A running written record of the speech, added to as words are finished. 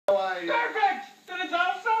Perfect! Then it's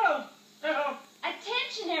all settled. Oh.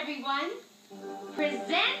 Attention, everyone.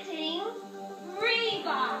 Presenting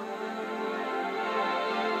Reba.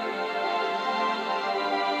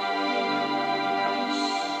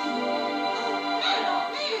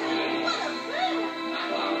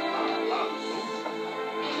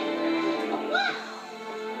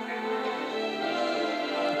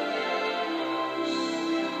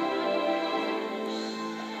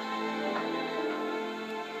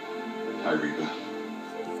 Hi, Reba.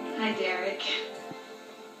 Hi, Derek.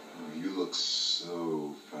 Oh, you look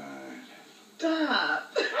so fine.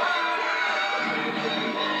 Stop.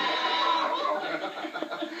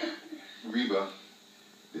 Reba,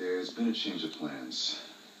 there's been a change of plans.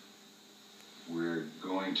 We're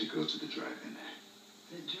going to go to the drive-in.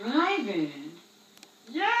 The drive-in?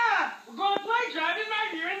 Yeah! We're going to play driving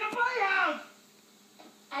right here in the PLayhouse!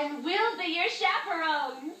 And we'll be your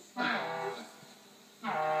chaperones.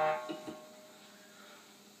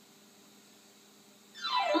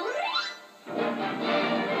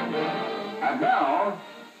 And now,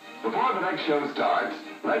 before the next show starts,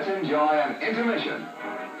 let's enjoy an intermission.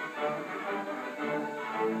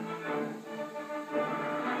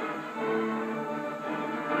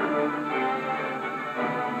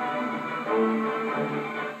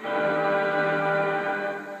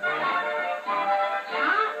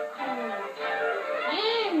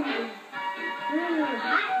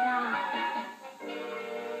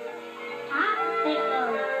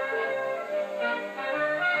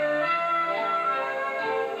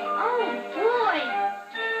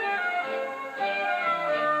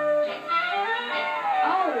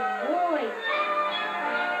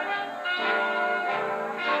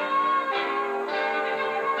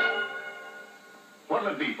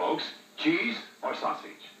 What'll it be, folks? Cheese or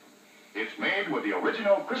sausage? It's made with the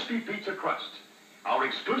original crispy pizza crust, our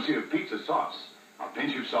exclusive pizza sauce, a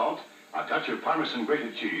pinch of salt, a touch of Parmesan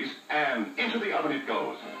grated cheese, and into the oven it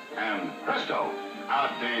goes. And presto, a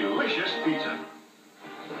delicious pizza.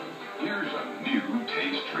 Here's a new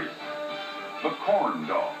taste treat. The corn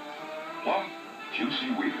dog. Plump,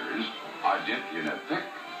 juicy wheaters are dipped in a thick,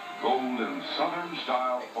 golden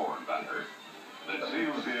Southern-style corn batter that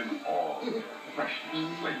seals in all the freshness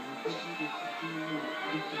and flavor.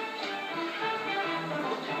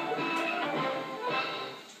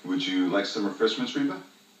 Would you like some refreshments, Reba?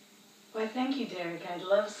 Why, thank you, Derek. I'd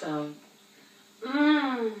love some.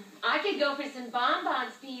 I could go for some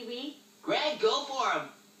bonbons, Pee-wee. Greg, go for him.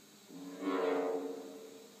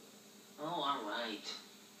 Oh, all right.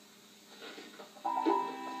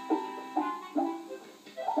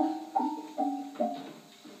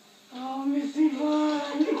 Oh, Missy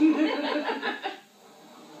Vaughn.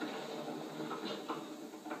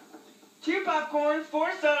 2 popcorns,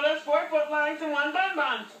 4 sodas, 4 footlines, and 1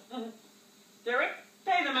 bonbon. Derek,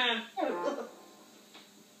 pay the man.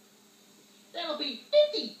 That'll be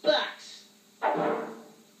 $50.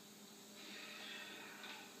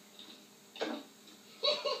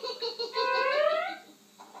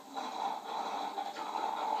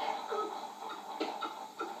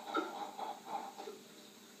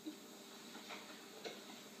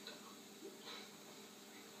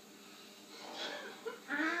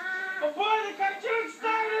 Oh boy, the cartoon's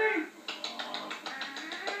starting!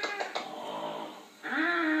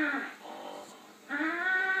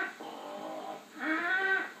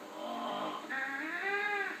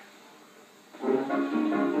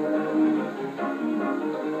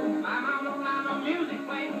 My mom don't like no music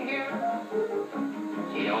playing here.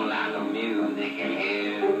 She don't like no music in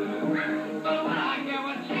here. But when I get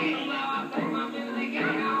what she don't know, I play my music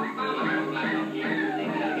anyhow. My mom don't like no music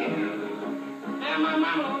in here. And my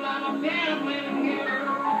mama don't like no piano playing in here.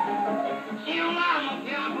 She don't like no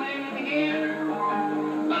piano playing in here.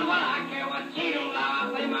 But when I care what she don't like, I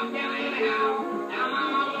play my piano anyhow. Now my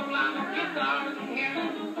mama don't like no guitars in here.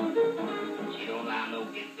 She don't like no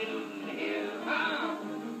guitars in here.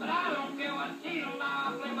 But I don't care what she don't like,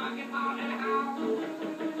 I play my guitar anyhow.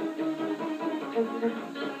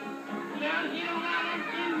 Now she don't like no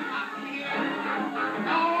shoes up in here.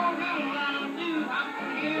 No, she don't like no shoes up in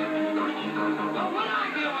here. But when I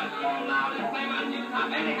hear what she don't like, I just play my shoes up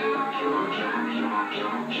anyhow.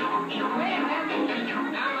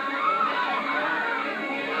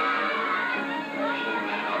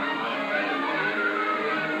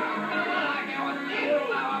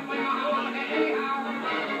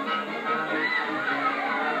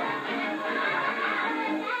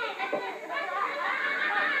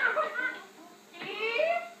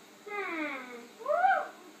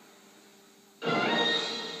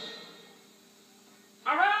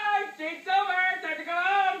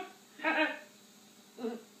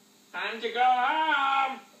 Time to go home.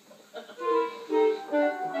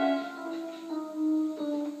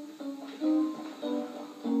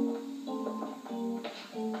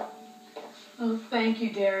 thank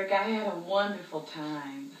you, Derek. I had a wonderful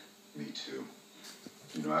time. Me too.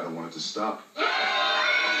 You know, I don't want it to stop. Reba,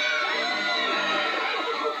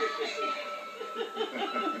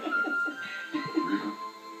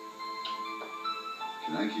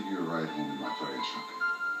 can I give you a ride home in my fire truck?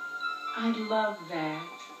 I'd love that.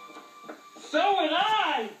 So would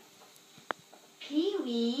I.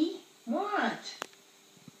 Pee-wee. What?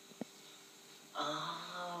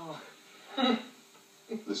 Oh.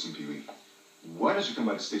 Listen, Pee-wee, why don't you come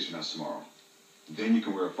by the station house tomorrow? Then you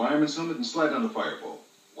can wear a fireman's helmet and slide down the fire pole.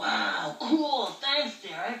 Wow, cool. Thanks,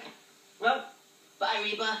 Derek. Well, bye,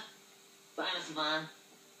 Reba. Bye, Miss Yvonne.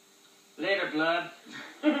 Later, blood.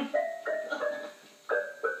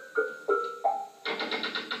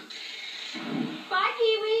 Bye,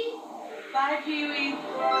 Pee-wee. Bye, Pee-wee.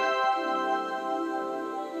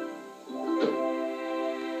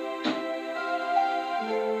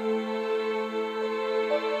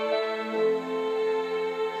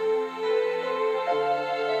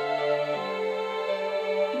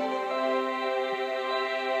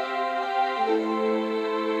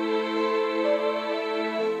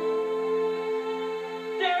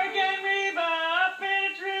 Derek and Reba up in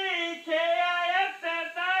a tree.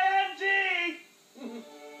 Kissing.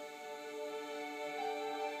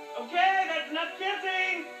 Okay, that's enough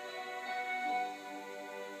kissing.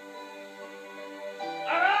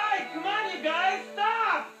 All right, come on, you guys,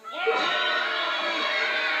 stop.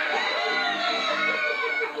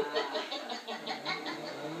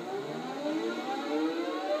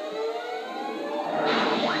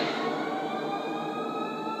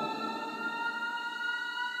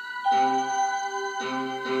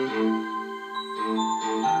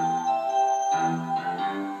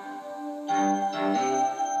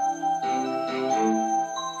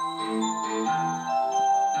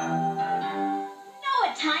 Know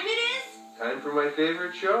what time it is? Time for my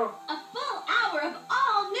favorite show. A full hour of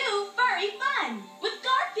all new furry fun with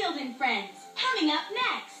Garfield and friends coming up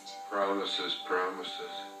next. Promises,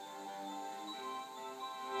 promises.